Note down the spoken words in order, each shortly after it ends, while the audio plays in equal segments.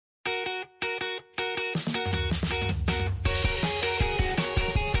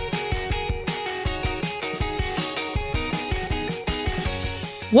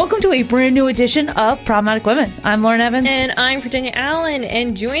Welcome to a brand new edition of Problematic Women. I'm Lauren Evans. And I'm Virginia Allen.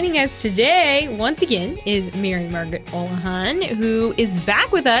 And joining us today, once again, is Mary Margaret Olohan, who is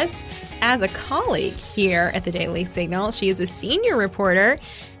back with us as a colleague here at the Daily Signal. She is a senior reporter,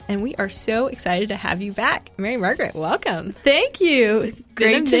 and we are so excited to have you back. Mary Margaret, welcome. Thank you. It's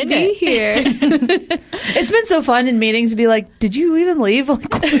great to be here. It's been so fun in meetings to be like, did you even leave?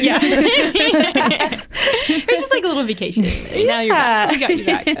 Yeah. It was just like a little vacation. Now you're back. We got you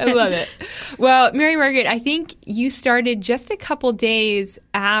back. I love it. Well, Mary Margaret, I think you started just a couple days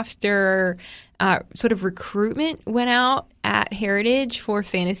after sort of recruitment went out at Heritage for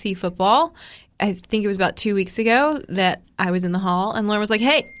fantasy football. I think it was about 2 weeks ago that I was in the hall and Lauren was like,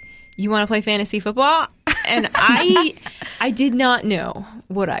 hey, you want to play fantasy football? And I did not know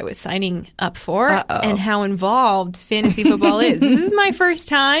what I was signing up for and how involved fantasy football is. This is my first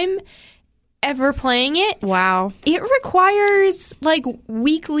time ever playing it. Wow. It requires like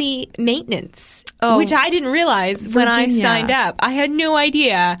weekly maintenance, which I didn't realize when I signed up. I had no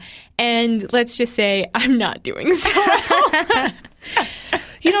idea. And let's just say I'm not doing so well.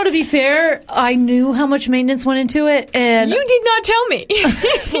 You know, to be fair, I knew how much maintenance went into it. And you did not tell me.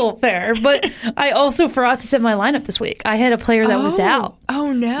 Well, fair. But I also forgot to set my lineup this week. I had a player that was out.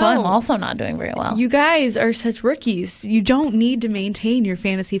 Oh, no. So I'm also not doing very well. You guys are such rookies. You don't need to maintain your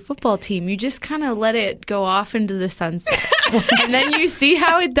fantasy football team. You just kind of let it go off into the sunset. And then you see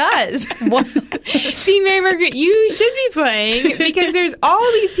how it does. See, Mary Margaret, you should be playing because there's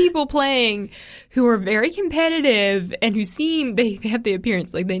all these people playing who are very competitive and who seem, they have the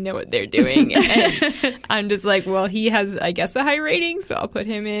appearance like they know what they're doing. And I'm just like, well, he has, I guess, a high rating, so I'll put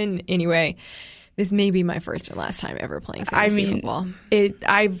him in. Anyway, this may be my first and last time ever playing fantasy football.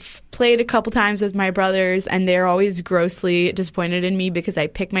 I've played a couple times with my brothers, and they're always grossly disappointed in me because I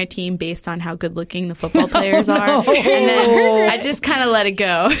pick my team based on how good looking the football players are. And then I just kind of let it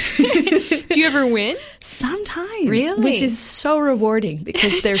go. Do you ever win? Sometimes. Really? Which is so rewarding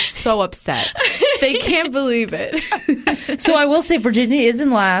because they're so upset. They can't believe it. So I will say Virginia is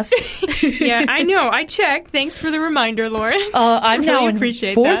in last. Yeah, I know. I checked. Thanks for the reminder, Lauren. I'm really now in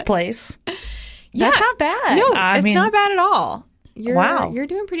appreciate fourth that. place. Yeah. That's not bad. No, it's not bad at all. Wow. You're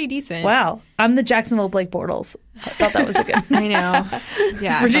doing pretty decent. Wow. I'm the Jacksonville Blake Bortles. I thought that was a good I know.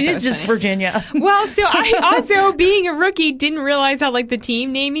 Yeah. Virginia's just funny. Virginia. Well, so I also, being a rookie, didn't realize how like the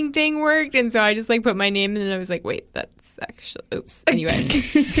team naming thing worked. And so I just like put my name in and I was like, wait, that's actually, oops. Anyway,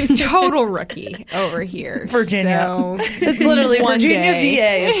 total rookie over here. Virginia. So, it's literally Virginia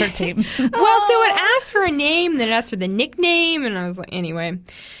day. VA is her team. Well, so it asked for a name, then it asked for the nickname. And I was like, anyway.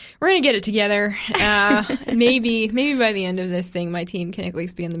 We're going to get it together. Maybe by the end of this thing, my team can at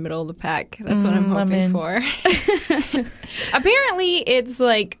least be in the middle of the pack. That's what I'm hoping for. Apparently, it's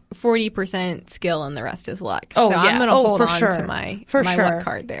like 40% skill and the rest is luck. Oh, so yeah. I'm going to hold on sure. to my luck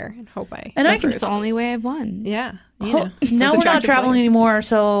card there and hope I. And That's the only way I've won. Yeah. Now we're not traveling anymore,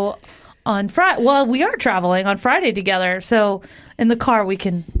 so on Friday. Well, we are traveling on Friday together, so in the car we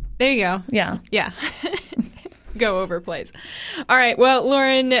can. There you go. Yeah. Yeah. Go over plays. All right. Well,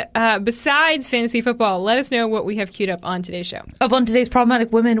 Lauren, besides fantasy football, let us know what we have queued up on today's show. Up on today's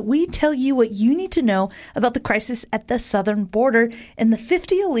Problematic Women, we tell you what you need to know about the crisis at the southern border and the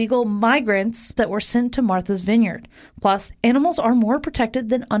 50 illegal migrants that were sent to Martha's Vineyard. Plus, animals are more protected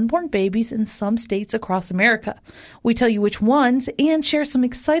than unborn babies in some states across America. We tell you which ones and share some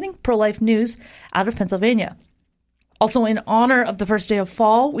exciting pro-life news out of Pennsylvania. Also, in honor of the first day of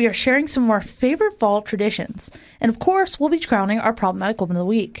fall, we are sharing some of our favorite fall traditions. And of course, we'll be crowning our Problematic Woman of the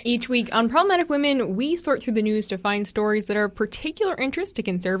Week. Each week on Problematic Women, we sort through the news to find stories that are of particular interest to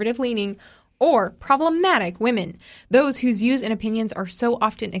conservative-leaning or problematic women, those whose views and opinions are so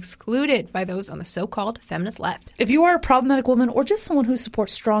often excluded by those on the so-called feminist left. If you are a problematic woman or just someone who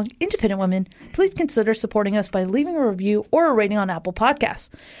supports strong, independent women, please consider supporting us by leaving a review or a rating on Apple Podcasts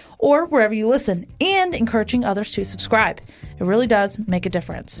or wherever you listen, and encouraging others to subscribe. It really does make a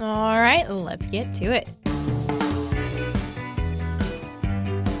difference. All right, let's get to it.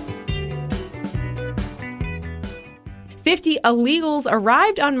 "50 illegals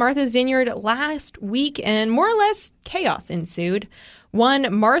arrived on Martha's Vineyard last week, and more or less chaos ensued.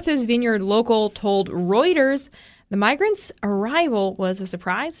 One Martha's Vineyard local told Reuters the migrants' arrival was a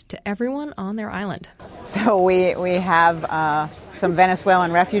surprise to everyone on their island. So we have some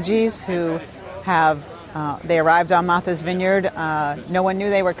Venezuelan refugees who have they arrived on Martha's Vineyard. No one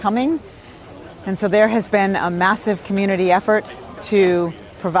knew they were coming, and so there has been a massive community effort to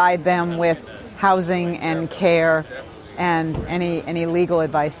provide them with housing and care and any legal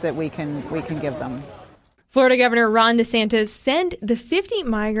advice that we can give them. Florida Governor Ron DeSantis sent the 50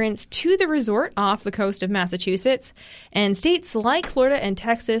 migrants to the resort off the coast of Massachusetts, and states like Florida and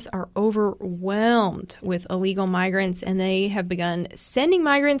Texas are overwhelmed with illegal migrants, and they have begun sending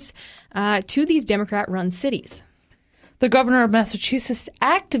migrants to these Democrat-run cities. The governor of Massachusetts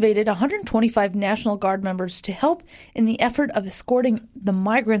activated 125 National Guard members to help in the effort of escorting the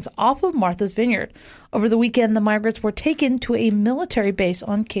migrants off of Martha's Vineyard. Over the weekend, the migrants were taken to a military base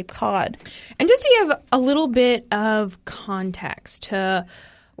on Cape Cod. And just to give a little bit of context to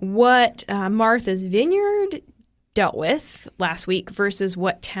what Martha's Vineyard dealt with last week versus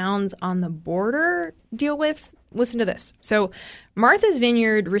what towns on the border deal with, listen to this. So Martha's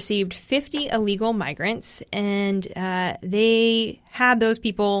Vineyard received 50 illegal migrants, and they had those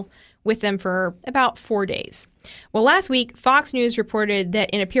people with them for about 4 days. Well, last week, Fox News reported that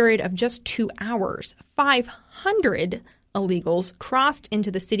in a period of just 2 hours, 500 illegals crossed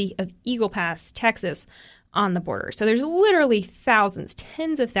into the city of Eagle Pass, Texas, on the border. So there's literally thousands,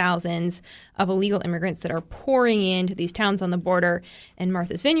 tens of thousands of illegal immigrants that are pouring into these towns on the border, and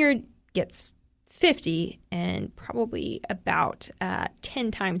Martha's Vineyard gets 50 and probably about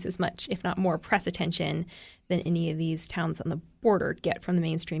 10 times as much, if not more, press attention than any of these towns on the border get from the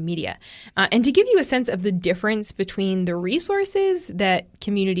mainstream media. And to give you a sense of the difference between the resources that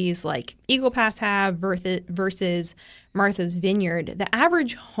communities like Eagle Pass have versus Martha's Vineyard, the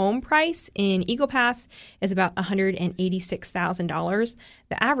average home price in Eagle Pass is about $186,000.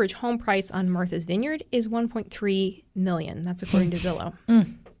 The average home price on Martha's Vineyard is $1.3 million. That's according to Zillow.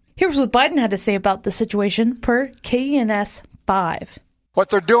 Here's what Biden had to say about the situation per KNS 5. What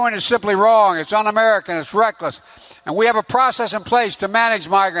they're doing is simply wrong. It's un-American. It's reckless. And we have a process in place to manage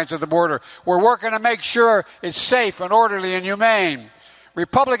migrants at the border. We're working to make sure it's safe and orderly and humane.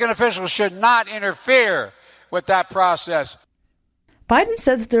 Republican officials should not interfere with that process. Biden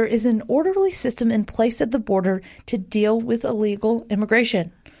says there is an orderly system in place at the border to deal with illegal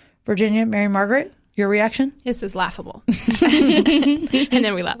immigration. Virginia, Mary Margaret, your reaction? This is laughable. And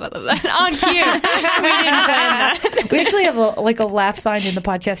then we laugh at that. On cue. We didn't plan that. We actually have a laugh sign in the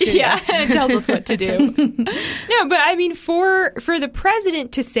podcast studio. Yeah, it tells us what to do. No, but I mean, for the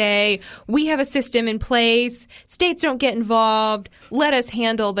president to say, we have a system in place, states don't get involved, let us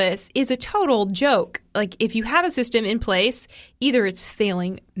handle this, is a total joke. Like, if you have a system in place, either it's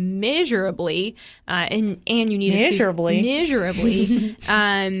failing miserably, and you need miserably,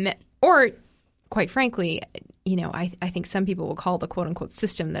 or quite frankly, I think some people will call the quote-unquote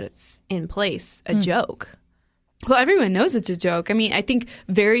system that it's in place a joke. Well, everyone knows it's a joke. I mean, I think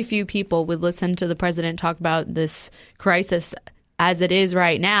very few people would listen to the president talk about this crisis as it is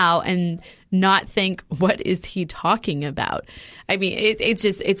right now and not think, what is he talking about? I mean,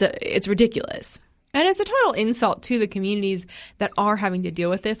 it's ridiculous. And it's a total insult to the communities that are having to deal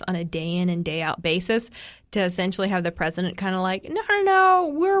with this on a day in and day out basis to essentially have the president kind of like, no,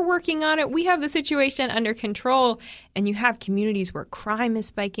 we're working on it. We have the situation under control. And you have communities where crime is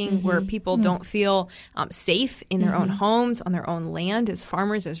spiking, where people don't feel safe in their own homes, on their own land. As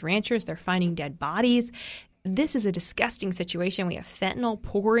farmers, as ranchers, they're finding dead bodies. This is a disgusting situation. We have fentanyl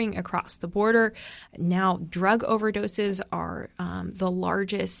pouring across the border. Now, drug overdoses are the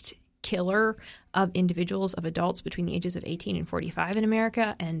largest killer of individuals, of adults between the ages of 18 and 45 in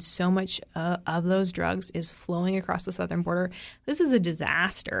America, and so much of those drugs is flowing across the southern border. This is a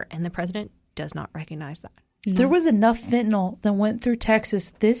disaster, and the president does not recognize that. There was enough fentanyl that went through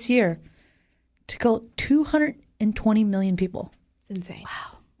Texas this year to kill 220 million people. It's insane.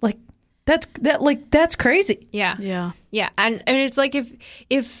 Wow. That's crazy. Yeah. And it's like,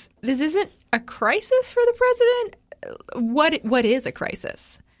 if this isn't a crisis for the president, what is a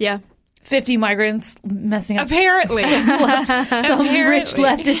crisis? Yeah. 50 migrants messing up. Apparently. Some rich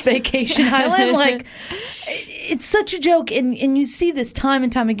leftist vacation island. It's such a joke. And you see this time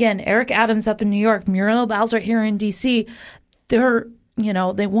and time again. Eric Adams up in New York, Muriel Bowser here in D.C. They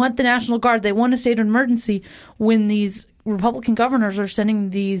want the National Guard. They want a state of emergency when these Republican governors are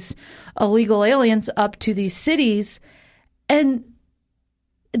sending these illegal aliens up to these cities. And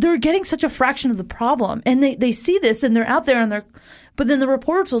they're getting such a fraction of the problem. And they see this and they're out there but then the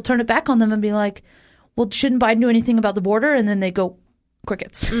reporters will turn it back on them and be like, well, shouldn't Biden do anything about the border? And then they go,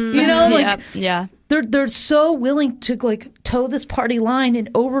 crickets. Yeah. They're so willing to toe this party line and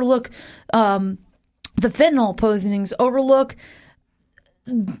overlook the fentanyl poisonings, overlook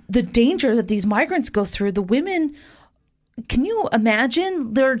the danger that these migrants go through. The women, can you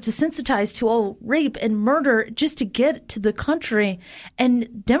imagine? They're desensitized to all rape and murder just to get to the country.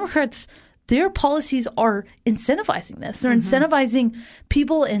 And Democrats, their policies are incentivizing this. They're incentivizing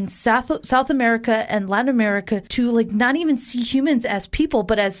people in South America and Latin America to not even see humans as people,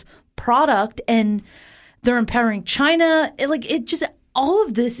 but as product. And they're empowering China. It just all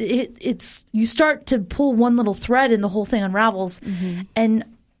of this. It's you start to pull one little thread and the whole thing unravels. And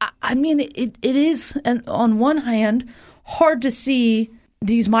I mean, it is, and on one hand, hard to see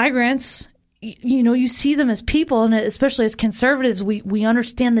these migrants. You see them as people, and especially as conservatives, we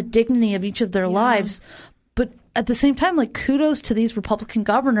understand the dignity of each of their lives. But at the same time, kudos to these Republican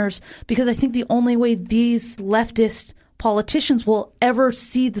governors, because I think the only way these leftist politicians will ever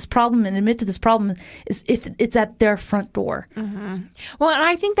see this problem and admit to this problem is if it's at their front door. Well, and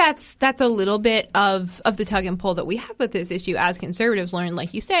I think that's a little bit of the tug and pull that we have with this issue as conservatives, Lauren,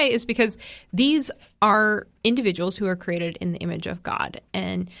 like you say, is because these are individuals who are created in the image of God.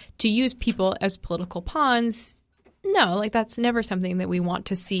 And to use people as political pawns, no, that's never something that we want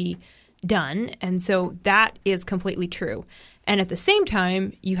to see done. And so that is completely true. And at the same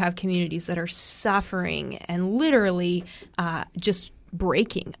time, you have communities that are suffering and literally just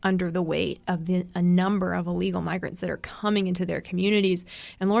breaking under the weight of a number of illegal migrants that are coming into their communities.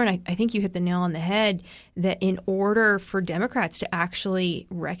 And Lauren, I think you hit the nail on the head that in order for Democrats to actually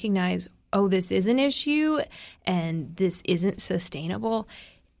recognize, oh, this is an issue and this isn't sustainable,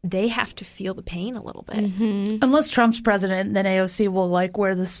 they have to feel the pain a little bit. Unless Trump's president, then AOC will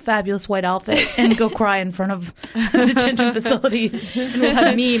wear this fabulous white outfit and go cry in front of detention facilities. We'll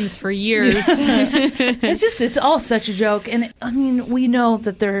have memes for years. It's all such a joke. And I mean, we know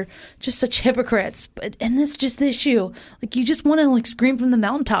that they're just such hypocrites. And this issue, you just want to scream from the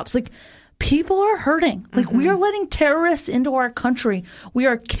mountaintops. People are hurting. We are letting terrorists into our country. We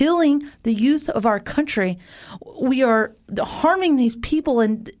are killing the youth of our country. We are harming these people.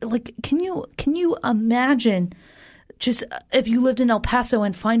 And can you imagine just if you lived in El Paso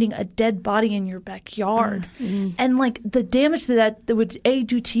and finding a dead body in your backyard and the damage that would A,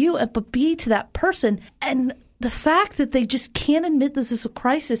 do to you, but B, to that person. And the fact that they just can't admit this is a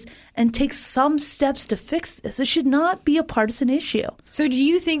crisis and take some steps to fix this. It should not be a partisan issue. So do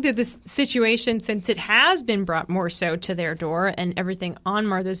you think that this situation, since it has been brought more so to their door and everything on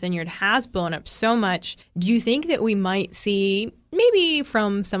Martha's Vineyard has blown up so much, do you think that we might see maybe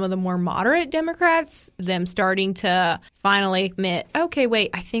from some of the more moderate Democrats, them starting to finally admit, okay,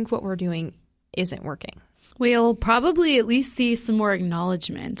 wait, I think what we're doing isn't working? We'll probably at least see some more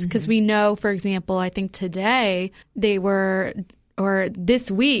acknowledgement because we know, for example, I think today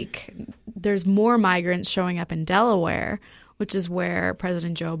this week, there's more migrants showing up in Delaware, which is where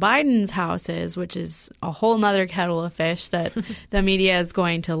President Joe Biden's house is, which is a whole nother kettle of fish that the media is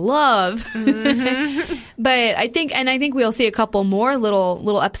going to love. But I think we'll see a couple more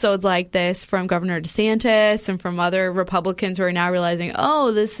little episodes like this from Governor DeSantis and from other Republicans who are now realizing,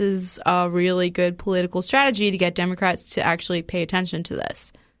 oh, this is a really good political strategy to get Democrats to actually pay attention to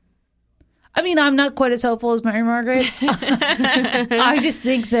this. I mean, I'm not quite as hopeful as Mary Margaret. I just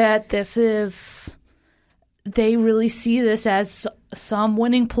think that they really see this as some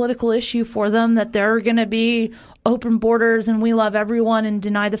winning political issue for them, that there are going to be open borders and we love everyone and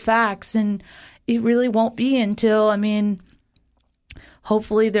deny the facts. And it really won't be until,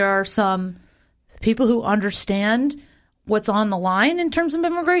 hopefully there are some people who understand what's on the line in terms of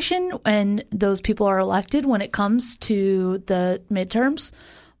immigration, and those people are elected when it comes to the midterms.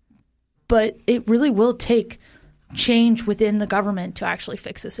 But it really will take change within the government to actually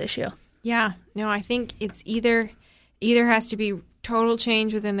fix this issue. Yeah, no, I think it's either has to be total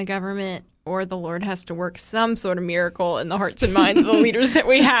change within the government, or the Lord has to work some sort of miracle in the hearts and minds of the leaders that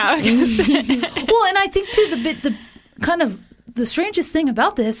we have. Well, and I think too the kind of the strangest thing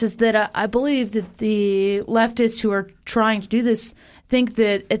about this is that I believe that the leftists who are trying to do this think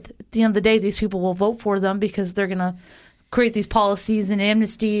that at the end of the day these people will vote for them because they're going to create these policies and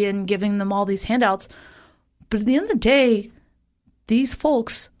amnesty and giving them all these handouts. But at the end of the day, these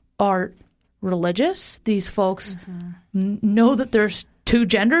folks are religious. These folks know that there's two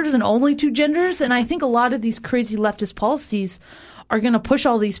genders and only two genders. And I think a lot of these crazy leftist policies are going to push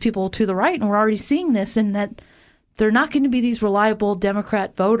all these people to the right. And we're already seeing this, in that they're not going to be these reliable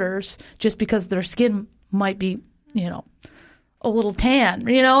Democrat voters just because their skin might be, a little tan,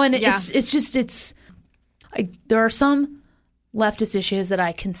 and there are some leftist issues that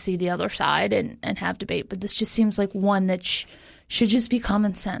I can see the other side and have debate, but this just seems like one that should just be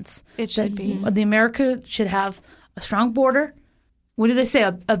common sense. It should be. The America should have a strong border. What do they say?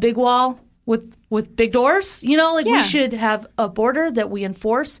 A big wall with big doors? We should have a border that we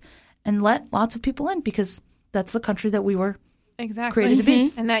enforce and let lots of people in, because that's the country that we were created to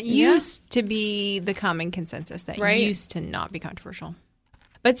be. And that used to be the common consensus. That used to not be controversial.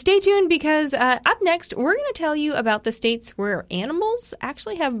 But stay tuned because up next, we're going to tell you about the states where animals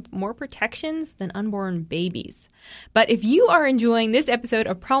actually have more protections than unborn babies. But if you are enjoying this episode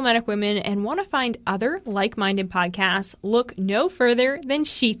of Problematic Women and want to find other like-minded podcasts, look no further than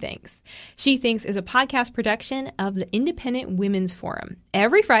She Thinks. She Thinks is a podcast production of the Independent Women's Forum.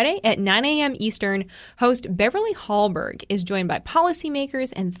 Every Friday at 9 a.m. Eastern, host Beverly Hallberg is joined by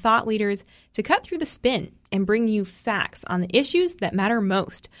policymakers and thought leaders to cut through the spin and bring you facts on the issues that matter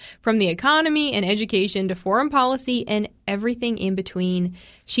most, from the economy and education to foreign policy and everything in between.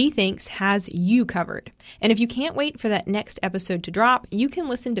 She Thinks has you covered. And if you can't wait for that next episode to drop, you can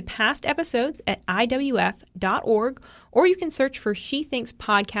listen to past episodes at IWF.org, or you can search for She Thinks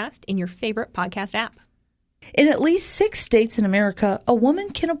podcast in your favorite podcast app. In at least 6 states in America, a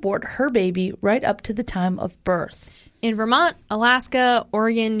woman can abort her baby right up to the time of birth. In Vermont, Alaska,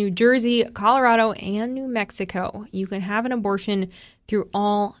 Oregon, New Jersey, Colorado, and New Mexico, you can have an abortion through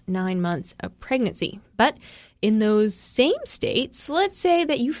all 9 months of pregnancy. But in those same states, let's say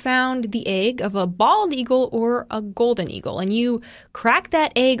that you found the egg of a bald eagle or a golden eagle, and you cracked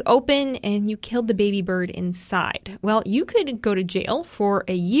that egg open and you killed the baby bird inside. Well, you could go to jail for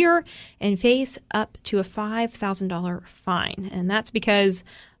a year and face up to a $5,000 fine. And that's because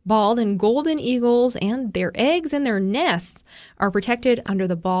bald and golden eagles and their eggs and their nests are protected under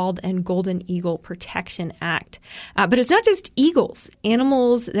the Bald and Golden Eagle Protection Act. But it's not just eagles.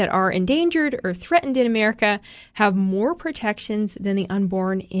 Animals that are endangered or threatened in America have more protections than the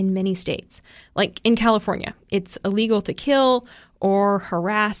unborn in many states. Like in California, it's illegal to kill or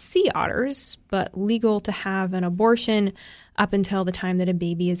harass sea otters, but legal to have an abortion up until the time that a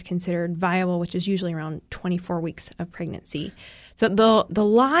baby is considered viable, which is usually around 24 weeks of pregnancy. So the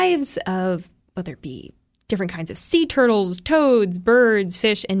lives of, whether it be different kinds of sea turtles, toads, birds,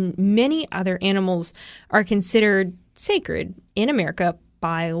 fish, and many other animals are considered sacred in America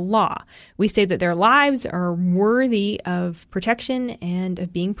by law. We say that their lives are worthy of protection and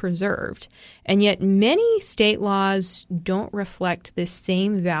of being preserved. And yet many state laws don't reflect this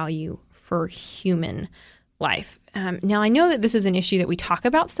same value for human life. Now, I know that this is an issue that we talk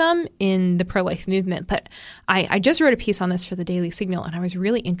about some in the pro-life movement, but I just wrote a piece on this for the Daily Signal, and I was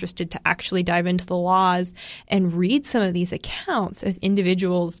really interested to actually dive into the laws and read some of these accounts of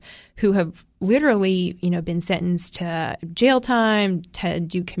individuals who have literally, been sentenced to jail time, to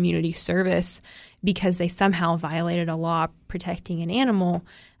do community service because they somehow violated a law protecting an animal.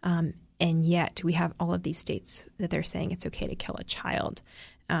 And yet we have all of these states that they're saying it's okay to kill a child.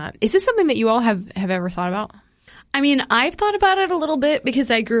 Is this something that you all have ever thought about? I mean, I've thought about it a little bit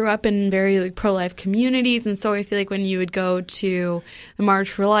because I grew up in very pro-life communities. And so I feel like when you would go to the March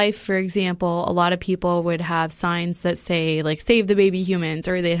for Life, for example, a lot of people would have signs that say, like, save the baby humans,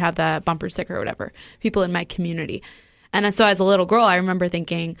 or they'd have that bumper sticker or whatever, people in my community. And so as a little girl, I remember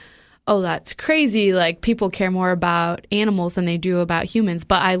thinking, oh, that's crazy. Like, people care more about animals than they do about humans.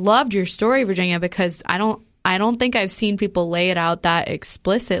 But I loved your story, Virginia, because I don't think I've seen people lay it out that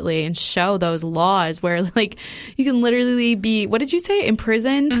explicitly and show those laws where, like, you can literally be, what did you say,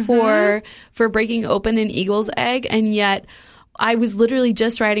 imprisoned for breaking open an eagle's egg. And yet I was literally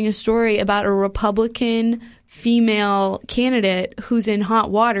just writing a story about a Republican female candidate who's in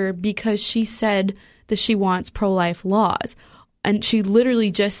hot water because she said that she wants pro-life laws. And she literally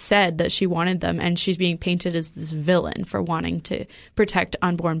just said that she wanted them, and she's being painted as this villain for wanting to protect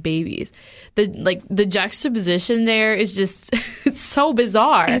unborn babies. The juxtaposition there is just, it's so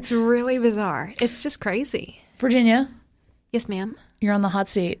bizarre. It's really bizarre. It's just crazy. Virginia, Yes, ma'am. you're on the hot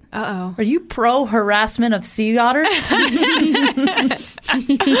seat. Uh-oh. Are you pro-harassment of sea otters? What does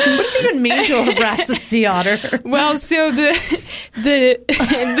it even mean to harass a sea otter? Well, so the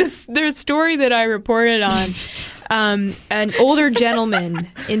story that I reported on, an older gentleman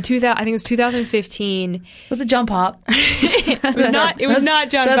in 2015. Was it John Pop? It was not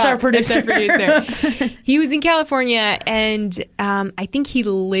John Pop. That's our producer. He was in California, and I think he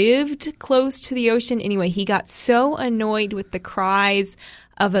lived close to the ocean. Anyway, he got so annoyed with the cries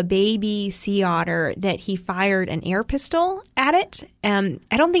of a baby sea otter that he fired an air pistol at it. I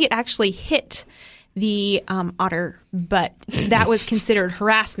don't think it actually hit the otter, but that was considered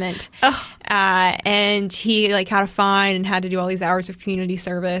harassment. And he got a fine and had to do all these hours of community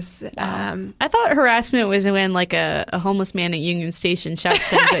service. I thought harassment was when a homeless man at Union Station shouts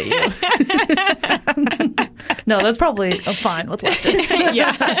things at you. No, that's probably a fine with leftists.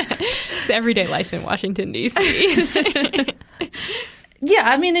 Yeah. It's everyday life in Washington, D.C. Yeah,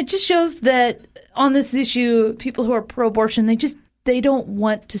 I mean, it just shows that on this issue, people who are pro-abortion, they don't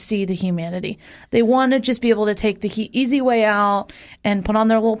want to see the humanity. They want to just be able to take the easy way out and put on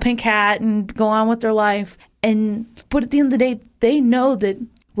their little pink hat and go on with their life. But at the end of the day, they know that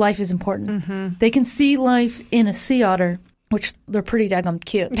life is important. Mm-hmm. They can see life in a sea otter, which they're pretty daggum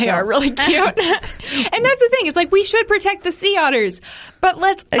cute. They are really cute. And that's the thing. It's like, we should protect the sea otters, but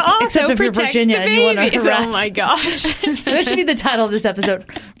let's also Except if you're protect Virginia the and you want to babies. harass. Oh my gosh. That should be the title of this episode.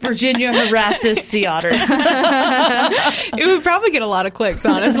 Virginia harasses sea otters. It would probably get a lot of clicks,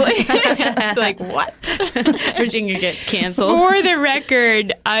 honestly. Like, what? Virginia gets canceled. For the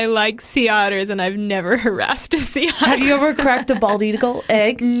record, I like sea otters, and I've never harassed a sea otter. Have you ever cracked a bald eagle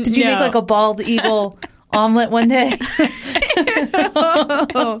egg? Did you No. make like a bald eagle omelet one day?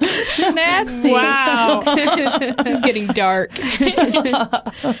 Nasty. Wow. This is getting dark.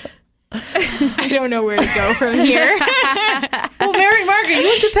 I don't know where to go from here. Well, Mary Margaret, you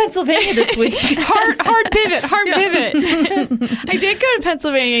went to Pennsylvania this week. Hard pivot. I did go to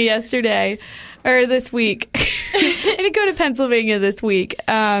Pennsylvania yesterday, or this week. I did go to Pennsylvania this week.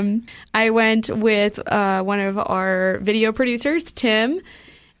 I went with one of our video producers, Tim,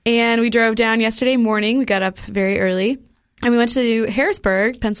 and we drove down yesterday morning. We got up very early, and we went to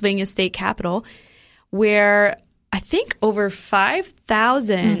Harrisburg, Pennsylvania's state capital, where I think over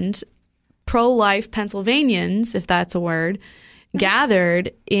 5,000 pro-life Pennsylvanians, if that's a word,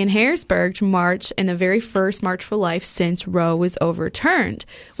 gathered in Harrisburg to march in the very first March for Life since Roe was overturned,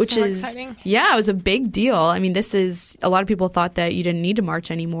 which So is exciting. Yeah, it was a big deal. I mean, this is a lot of people thought that you didn't need to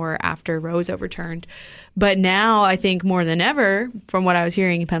march anymore after Roe was overturned, but now I think more than ever, from what I was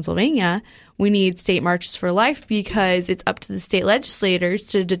hearing in Pennsylvania, we need state marches for life because it's up to the state legislators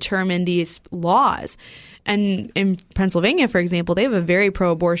to determine these laws. And in Pennsylvania, for example, they have a very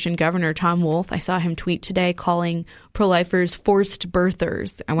pro-abortion governor, Tom Wolf. I saw him tweet today calling pro-lifers forced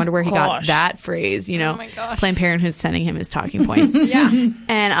birthers. I wonder where he got that phrase, you know. Oh my gosh. Planned Parenthood's sending him his talking points. Yeah.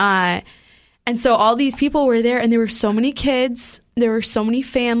 And so all these people were there, and there were so many kids, there were so many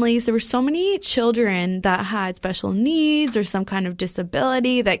families, there were so many children that had special needs or some kind of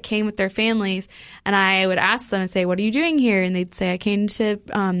disability that came with their families. And I would ask them and say, "What are you doing here?" And they'd say, "I came to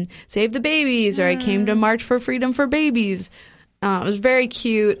save the babies," or "I came to march for freedom for babies." It was very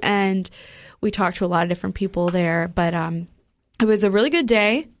cute, and we talked to a lot of different people there. But it was a really good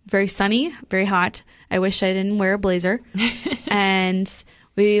day, very sunny, very hot. I wish I didn't wear a blazer. And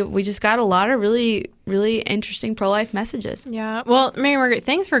we just got a lot of really, really interesting pro-life messages. Yeah. Well, Mary Margaret,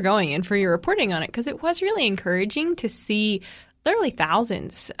 thanks for going and for your reporting on it, because it was really encouraging to see literally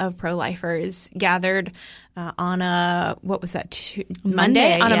thousands of pro-lifers gathered on a, what was that,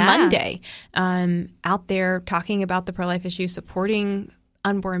 Monday? On a Monday, out there talking about the pro-life issue, supporting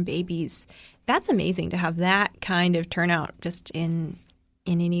unborn babies. That's amazing to have that kind of turnout just in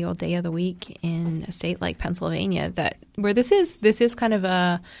any old day of the week in a state like Pennsylvania, where this is kind of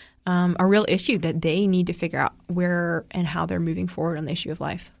a real issue that they need to figure out where and how they're moving forward on the issue of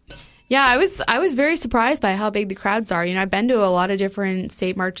life. Yeah, I was very surprised by how big the crowds are. You know, I've been to a lot of different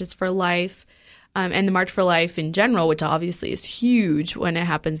state marches for life, and the March for Life in general, which obviously is huge when it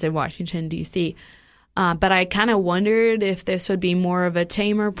happens in Washington, D.C. But I kind of wondered if this would be more of a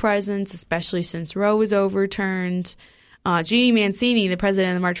tamer presence, especially since Roe was overturned. Jeannie Mancini, the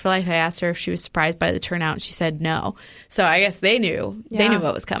president of the March for Life, I asked her if she was surprised by the turnout, and she said no. So I guess they knew. Yeah. They knew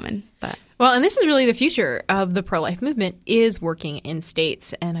what was coming. But well, and this is really the future of the pro-life movement, is working in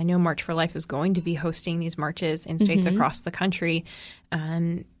states. And I know March for Life is going to be hosting these marches in states across the country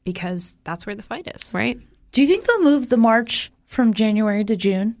because that's where the fight is. Right. Do you think they'll move the march from January to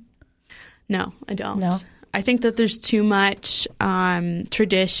June? No, I don't. No. I think that there's too much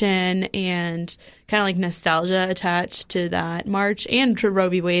tradition and kind of like nostalgia attached to that march and to Roe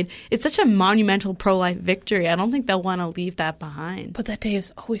v. Wade. It's such a monumental pro-life victory. I don't think they'll want to leave that behind. But that day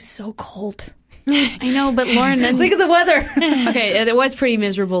is always so cold. I know, but Lauren, Look at the weather. Okay, it was pretty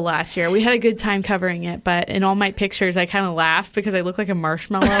miserable last year. We had a good time covering it, but in all my pictures, I kind of laugh because I look like a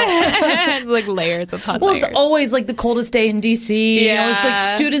marshmallow. Like layers of hot Well, layers. it's always like the coldest day in D.C. Yeah. You know, it's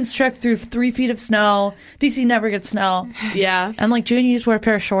like students trek through 3 feet of snow. D.C. never gets snow. Yeah. And like June, you just wear a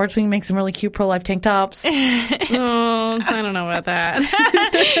pair of shorts. We can make some really cute pro-life tank tops. Oh, I don't know about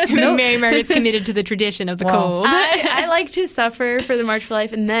that. Mary Margaret's committed to the tradition of the cold. I like to suffer for the March for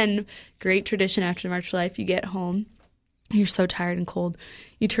Life, and then great tradition after the March for Life, you get home, you're so tired and cold,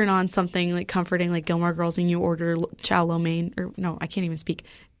 you turn on something like comforting like Gilmore Girls and you order chow lo mein, or no, I can't even speak,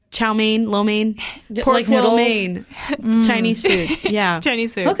 chow mein, lo mein, pork like lo noodles? mein, Chinese food. Yeah.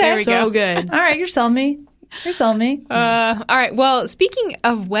 Chinese food. Okay. There we So go. good. All right, you're selling me. You're selling me. All right. Well, speaking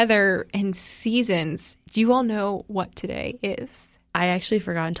of weather and seasons, do you all know what today is? I actually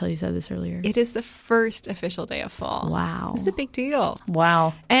forgot until you said this earlier. It is the first official day of fall. Wow. It's a big deal.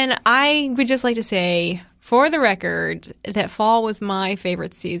 Wow. And I would just like to say, for the record, that fall was my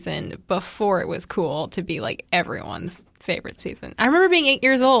favorite season before it was cool to be like everyone's favorite season. I remember being 8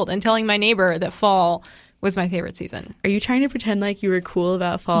 years old and telling my neighbor that fall was my favorite season. Are you trying to pretend like you were cool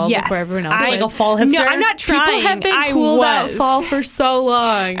about fall Yes. before everyone else? Like a fall hipster? No, I'm not trying. People have been I cool was. about fall for so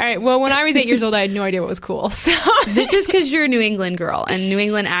long. All right. Well, when I was 8 years old, I had no idea what was cool. So This is because you're a New England girl, and New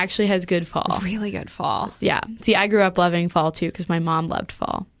England actually has good fall. really good fall. Yeah. See, I grew up loving fall too because my mom loved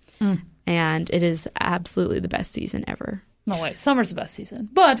fall, and it is absolutely the best season ever. No way. Summer's the best season.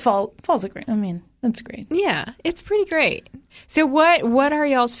 But fall's a great. I mean, that's great. Yeah, it's pretty great. So what are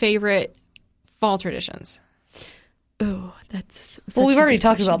y'all's favorite fall traditions? Oh, that's Well, we've such a already good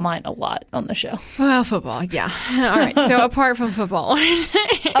talked question. about mine a lot on the show. Well, football, yeah. All right. So apart from football,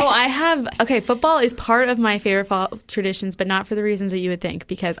 Football is part of my favorite fall traditions, but not for the reasons that you would think,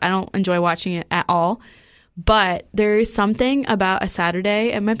 because I don't enjoy watching it at all. But there is something about a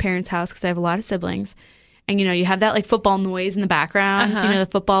Saturday at my parents' house, because I have a lot of siblings, and you have that like football noise in the background, the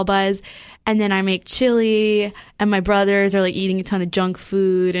football buzz. And then I make chili, and my brothers are like eating a ton of junk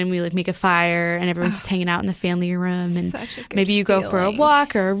food, and we like make a fire, and everyone's just hanging out in the family room. And Such a good maybe you go for a feeling.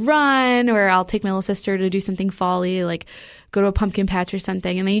 walk or a run, or I'll take my little sister to do something fall-y, like go to a pumpkin patch or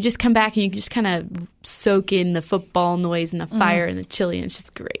something. And then you just come back and you just kind of soak in the football noise and the fire and the chili, and it's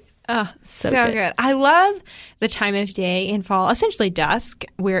just great. Oh, so good. good. I love the time of day in fall, essentially dusk,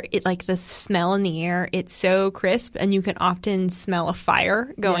 where it like the smell in the air, it's so crisp, and you can often smell a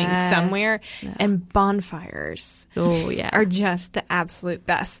fire going Yes. somewhere. And bonfires Oh, yeah. are just the absolute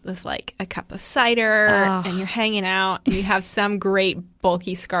best with like a cup of cider and you're hanging out and you have some great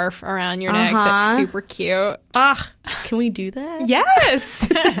bulky scarf around your neck that's super cute. Can we do that? Yes.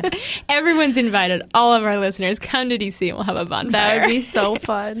 Everyone's invited. All of our listeners come to DC and we'll have a bonfire. That would be so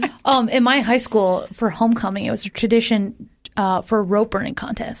fun. In my high school for homecoming, it was a tradition for a rope burning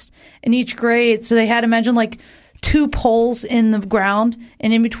contest. In each grade, so they had, imagine like 2 poles in the ground,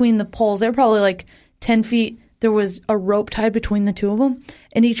 and in between the poles, they were probably like 10 feet. There was a rope tied between the 2 of them,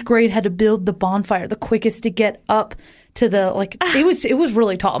 and each grade had to build the bonfire, the quickest to get up to the like. It was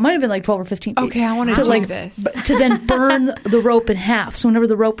really tall. It might have been like 12 or 15 feet. Okay, I want to do this. To then burn the rope in half. So whenever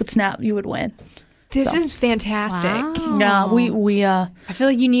the rope would snap, you would win. This is fantastic. Yeah, we I feel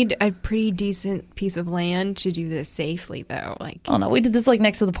like you need a pretty decent piece of land to do this safely, though. Like, oh no, we did this like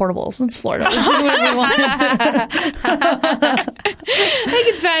next to the portables. It's Florida. We did what we wanted. I think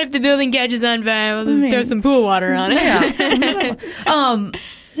it's fine if the building catches on fire. We'll just throw some pool water on it.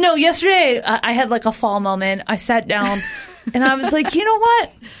 No, yesterday I had like a fall moment. I sat down and I was like, you know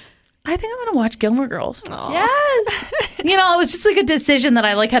what? I think I'm going to watch Gilmore Girls. Yes. It was just like a decision that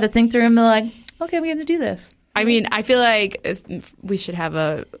I like had to think through and be like, okay, I'm going to do this. I mean, I feel like we should have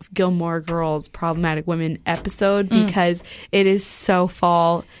a Gilmore Girls Problematic Women episode because it is so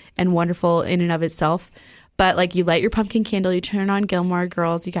fall and wonderful in and of itself. But like, you light your pumpkin candle, you turn on Gilmore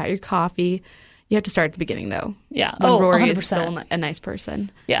Girls, you got your coffee. You have to start at the beginning, though. Yeah. When Rory 100%. is still a nice person.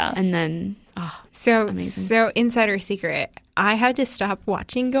 Yeah. And then, So amazing. insider secret, I had to stop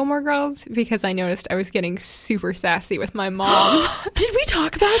watching Gilmore Girls because I noticed I was getting super sassy with my mom. did we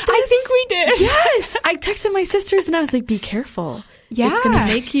talk about this? I think we did. Yes. I texted my sisters and I was like, be careful. Yeah. It's going to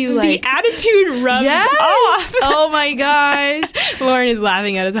make you like. the attitude rubs off. Oh my gosh. Lauren is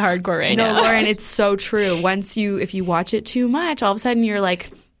laughing at us hardcore right No, now. Lauren, it's so true. If you watch it too much, all of a sudden you're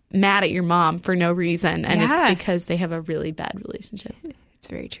like mad at your mom for no reason. And Yeah. it's because they have a really bad relationship. It's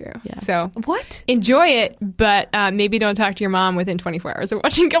very true. Yeah. So What? enjoy it, but maybe don't talk to your mom within 24 hours of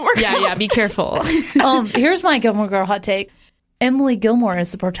watching Gilmore Girls. Yeah, be careful. Here's my Gilmore Girl hot take. Emily Gilmore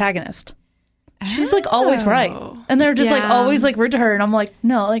is the protagonist. She's like always right. And they're just like Yeah. always like rude to her. And I'm like,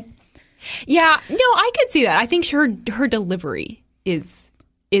 no, like, Yeah, no, I could see that. I think her delivery is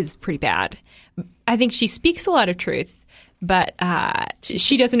pretty bad. I think she speaks a lot of truth, but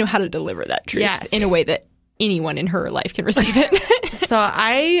she doesn't know how to deliver that truth Yes. in a way that anyone in her life can receive it. So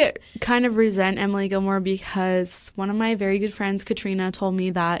I kind of resent Emily Gilmore because one of my very good friends, Katrina, told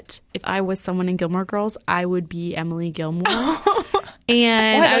me that if I was someone in Gilmore Girls, I would be Emily Gilmore.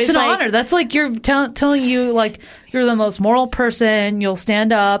 And Why, I that's was an like, honor. That's like you're telling you like you're the most moral person. You'll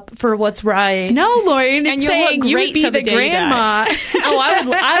stand up for what's right. no, Lauren, it's you'll look saying you great would be till the the day you die. grandma.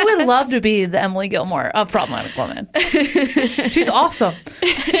 I would love to be the Emily Gilmore of Problematic Woman. She's awesome.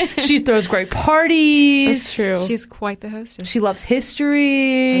 She throws great parties. That's true. She's quite the hostess. She loves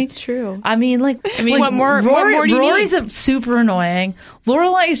history. That's true. I mean, what more do you Rory's need? super annoying.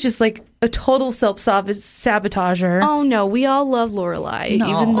 Lorelai is just like a total self-sabotager. Oh no, we all love Lorelai, No.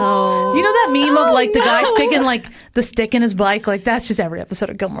 even though You know that meme of like the guy sticking like the stick in his bike? Like that's just every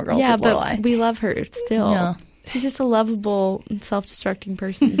episode of Gilmore Girls yeah, with but Lorelai. we love her still. Yeah. She's just a lovable, self-destructing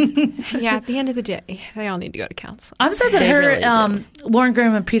person. Yeah, at the end of the day, they all need to go to counseling. I'm sad that They her, really do. Lauren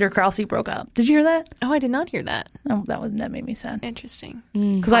Graham and Peter Krause broke up. Did you hear that? Oh, I did not hear that. Oh, that made me sad. Interesting.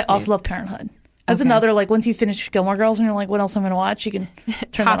 Because I also love Parenthood. That's another, like, once you finish Gilmore Girls and you're like, what else am I going to watch? You can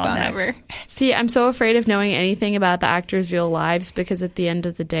turn that on next. over. See, I'm so afraid of knowing anything about the actors' real lives because at the end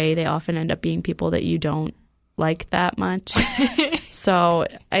of the day, they often end up being people that you don't like that much. So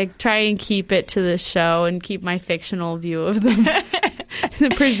I try and keep it to the show and keep my fictional view of them to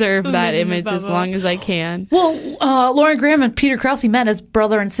preserve that image as long as I can. Well, Lauren Graham and Peter Krause met as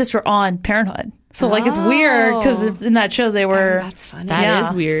brother and sister on Parenthood. So, like, it's weird because in that show they were... That's funny. That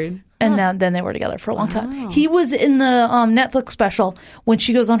is weird. And then they were together for a long time. He was in the Netflix special when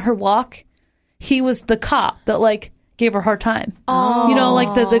she goes on her walk. He was the cop that, like, gave her a hard time. Oh. You know, like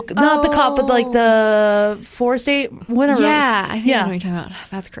not the cop, but like the forest aide, whatever. Yeah, I think I know what you're talking about.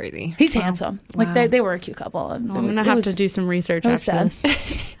 That's crazy. He's handsome. Like they were a cute couple. I'm gonna have to do some research after this.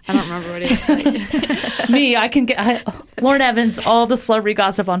 I don't remember what he looked like. Me, I can get Lauren Evans, all the celebrity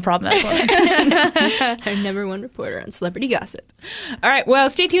gossip on Problematic Women. I'm #1 reporter on celebrity gossip. All right, well,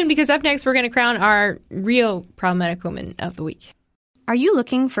 stay tuned because up next we're going to crown our real problematic woman of the week. Are you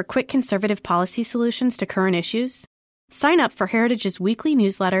looking for quick conservative policy solutions to current issues? Sign up for Heritage's weekly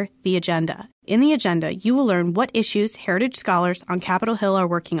newsletter, The Agenda. In The Agenda, you will learn what issues Heritage scholars on Capitol Hill are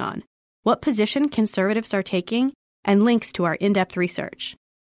working on, what position conservatives are taking, and links to our in-depth research.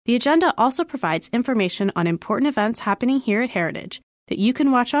 The Agenda also provides information on important events happening here at Heritage that you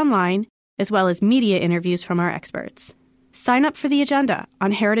can watch online, as well as media interviews from our experts. Sign up for The Agenda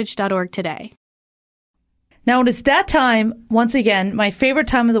on heritage.org today. Now it is that time, once again, my favorite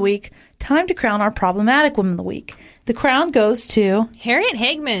time of the week, time to crown our problematic woman of the week. The crown goes to Harriet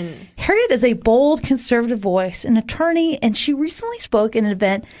Hagman. Harriet is a bold conservative voice, an attorney, and she recently spoke at an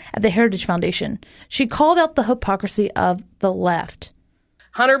event at the Heritage Foundation. She called out the hypocrisy of the left.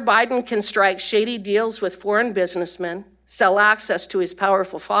 Hunter Biden can strike shady deals with foreign businessmen, sell access to his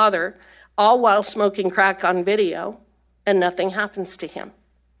powerful father, all while smoking crack on video, and nothing happens to him.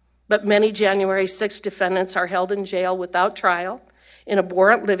 But many January 6 defendants are held in jail without trial, in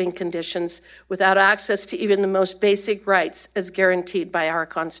abhorrent living conditions, without access to even the most basic rights as guaranteed by our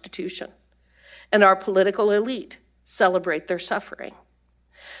Constitution. And our political elite celebrate their suffering.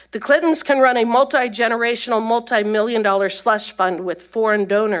 The Clintons can run a multi-generational, multi-million-dollar slush fund with foreign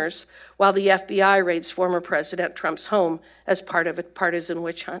donors while the FBI raids former President Trump's home as part of a partisan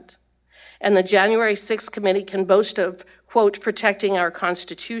witch hunt. And the January 6th committee can boast of, quote, protecting our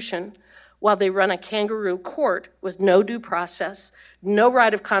Constitution, while they run a kangaroo court with no due process, no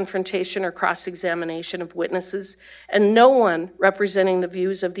right of confrontation or cross-examination of witnesses, and no one representing the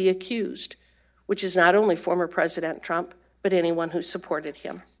views of the accused, which is not only former President Trump, but anyone who supported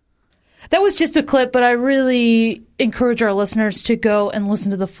him. That was just a clip, but I really encourage our listeners to go and listen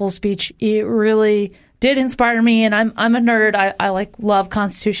to the full speech. It really did inspire me, and I'm a nerd. I like love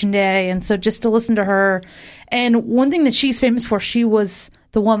Constitution Day, and so just to listen to her. And one thing that she's famous for, she was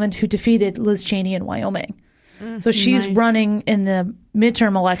the woman who defeated Liz Cheney in Wyoming. So she's running in the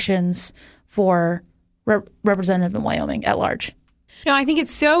midterm elections for representative in Wyoming at large. No, I think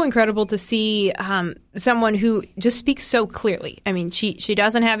it's so incredible to see someone who just speaks so clearly. I mean, she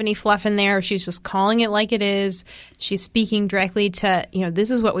doesn't have any fluff in there. She's just calling it like it is. She's speaking directly to, this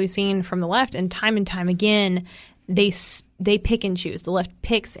is what we've seen from the left. And time again, they pick and choose. The left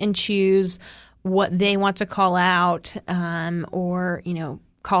picks and choose what they want to call out or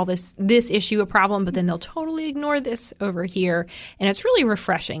call this issue a problem, but then they'll totally ignore this over here. And it's really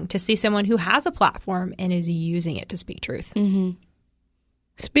refreshing to see someone who has a platform and is using it to speak truth. Mm-hmm.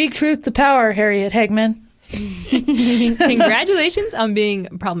 Speak truth to power, Harriet Hagman. Congratulations on being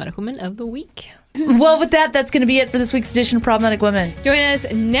Problematic Woman of the Week. Well, with that's going to be it for this week's edition of Problematic Women. Join us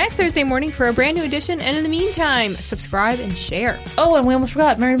next Thursday morning for a brand new edition. And in the meantime, subscribe and share. Oh, and we almost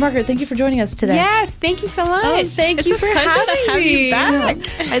forgot. Mary Margaret, thank you for joining us today. Yes, thank you so much. Oh, thank you for having me. You back.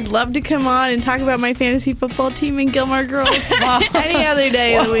 I'd love to come on and talk about my fantasy football team and Gilmore Girls any other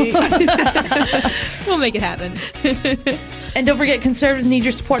day of the week. We'll make it happen. And don't forget, conservatives need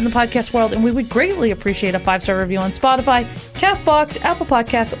your support in the podcast world, and we would greatly appreciate a 5-star review on Spotify, CastBox, Apple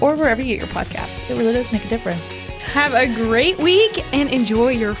Podcasts, or wherever you get your podcasts. It really does make a difference. Have a great week and enjoy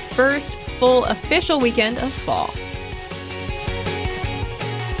your first full official weekend of fall.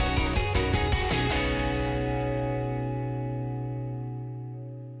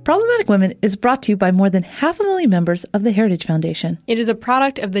 Problematic Women is brought to you by more than 500,000 members of the Heritage Foundation. It is a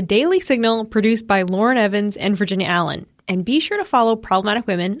product of the Daily Signal produced by Lauren Evans and Virginia Allen. And be sure to follow Problematic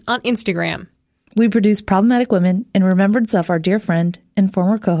Women on Instagram. We produce Problematic Women in remembrance of our dear friend and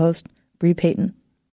former co-host, Bree Payton.